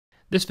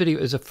This video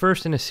is a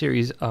first in a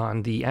series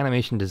on the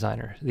Animation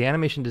Designer. The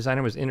Animation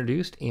Designer was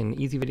introduced in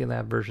Easy Video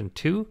Lab version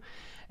 2,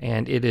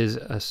 and it is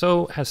has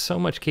so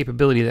much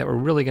capability that we're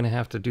really going to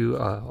have to do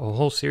a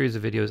whole series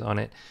of videos on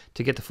it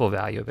to get the full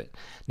value of it.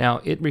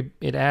 Now,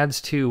 it adds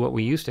to what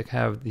we used to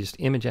have, just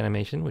image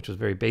animation, which was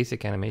very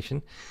basic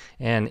animation,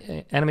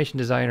 and Animation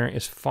Designer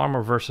is far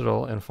more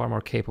versatile and far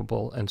more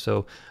capable. And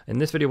so in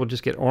this video, we'll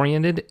just get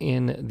oriented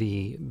in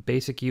the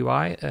basic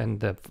UI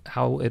and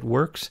how it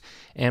works,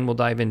 and we'll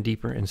dive in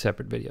deeper in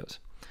separate videos.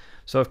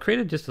 So I've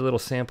created just a little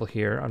sample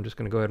here. I'm just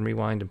going to go ahead and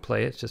rewind and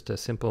play it. It's just a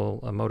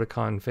simple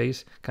emoticon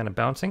face kind of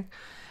bouncing.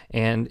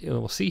 And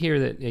we'll see here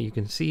that you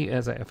can see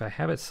if I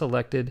have it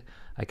selected,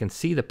 I can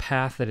see the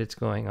path that it's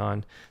going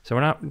on. So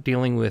we're not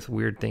dealing with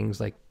weird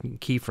things like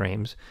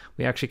keyframes.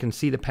 We actually can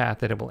see the path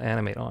that it will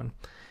animate on.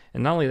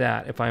 And not only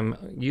that, if I'm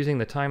using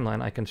the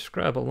timeline, I can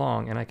scrub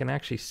along and I can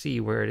actually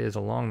see where it is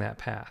along that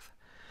path.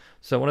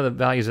 So one of the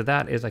values of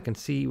that is I can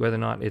see whether or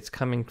not it's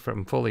coming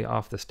from fully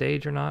off the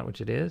stage or not, which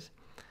it is.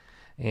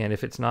 And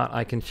if it's not,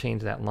 I can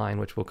change that line,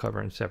 which we'll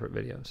cover in separate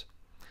videos.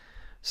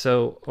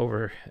 So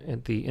over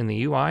in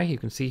the UI, you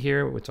can see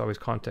here, it's always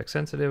context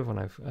sensitive. When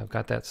I've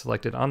got that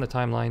selected on the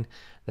timeline,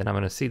 then I'm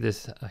going to see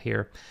this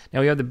here.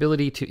 Now we have the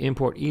ability to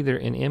import either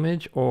an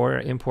image or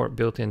import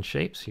built-in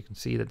shapes. You can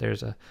see that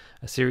there's a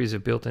series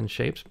of built-in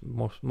shapes.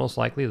 Most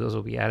likely those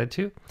will be added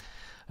to.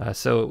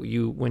 So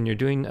when you're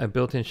doing a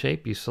built-in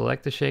shape, you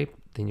select the shape,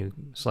 then you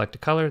select a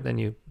color, then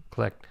you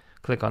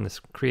click on this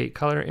create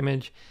color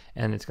image,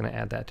 and it's going to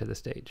add that to the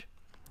stage.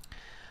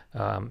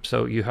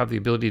 So you have the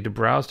ability to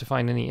browse to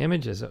find any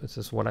images. This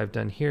is what I've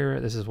done here.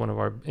 This is one of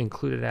our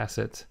included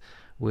assets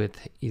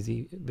with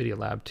Easy Video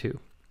Lab 2.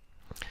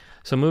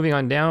 So moving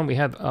on down, we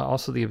have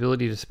also the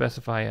ability to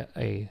specify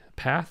a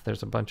path.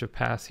 There's a bunch of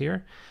paths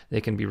here.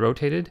 They can be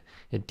rotated.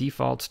 It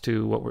defaults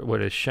to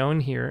what is shown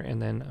here,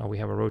 and then we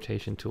have a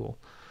rotation tool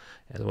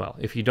as well.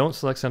 If you don't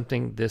select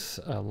something, this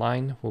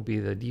line will be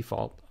the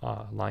default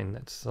line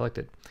that's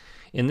selected.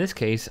 In this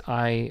case,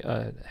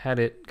 I had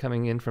it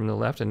coming in from the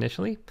left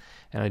initially,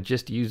 and I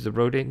just used the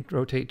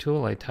rotate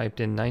tool. I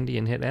typed in 90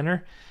 and hit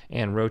enter,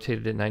 and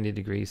rotated it 90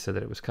 degrees so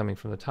that it was coming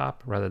from the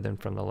top rather than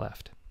from the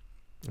left.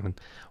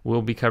 And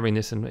we'll be covering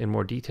this in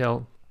more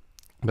detail,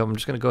 but I'm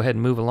just going to go ahead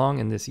and move along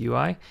in this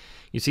UI.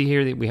 You see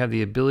here that we have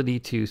the ability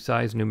to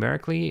size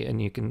numerically,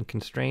 and you can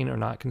constrain or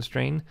not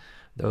constrain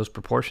those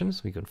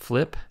proportions. We can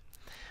flip.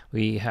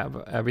 We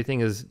have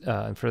everything is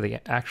for the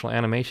actual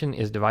animation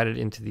is divided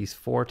into these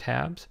 4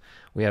 tabs.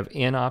 We have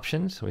in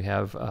options, we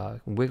have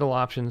wiggle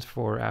options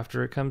for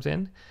after it comes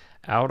in,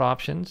 out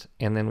options,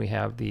 and then we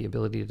have the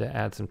ability to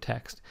add some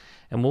text.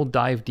 And we'll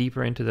dive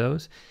deeper into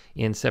those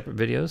in separate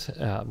videos.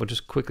 We'll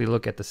just quickly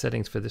look at the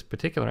settings for this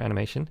particular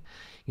animation.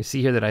 You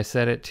see here that I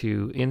set it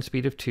to in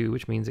speed of 2,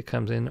 which means it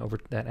comes in over,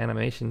 that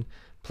animation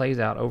plays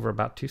out over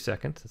about 2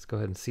 seconds. Let's go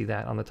ahead and see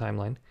that on the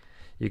timeline.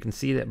 You can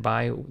see that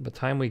by the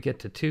time we get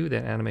to 2,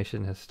 that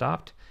animation has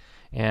stopped,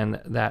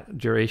 and that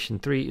duration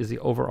 3 is the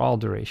overall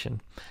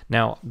duration.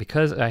 Now,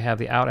 because I have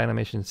the out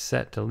animation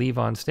set to leave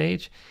on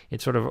stage,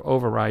 it sort of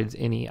overrides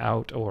any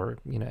out or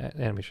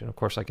animation. Of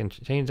course, I can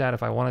change that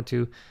if I wanted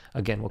to.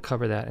 Again, we'll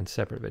cover that in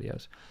separate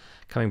videos.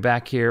 Coming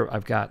back here,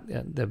 I've got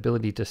the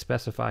ability to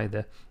specify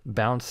the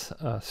bounce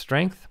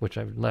strength, which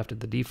I've left at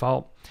the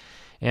default.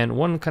 And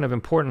one kind of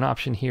important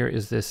option here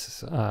is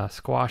this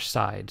squash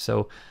side.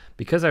 So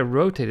because I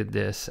rotated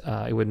this,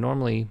 it would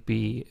normally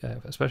be,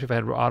 especially if I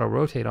had auto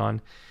rotate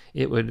on,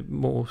 it would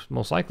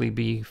most likely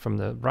be from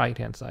the right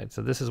hand side.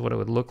 So this is what it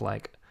would look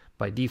like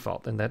by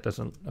default. And that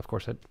doesn't, of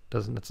course,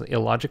 that's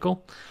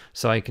illogical.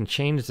 So I can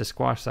change the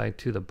squash side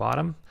to the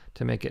bottom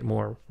to make it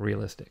more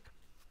realistic.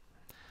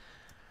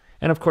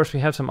 And of course, we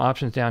have some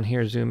options down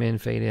here, zoom in,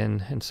 fade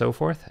in, and so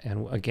forth.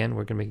 And again,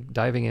 we're going to be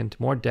diving into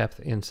more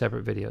depth in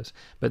separate videos.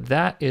 But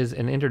that is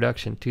an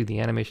introduction to the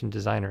Animation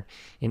Designer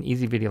in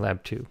Easy Video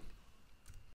Lab 2.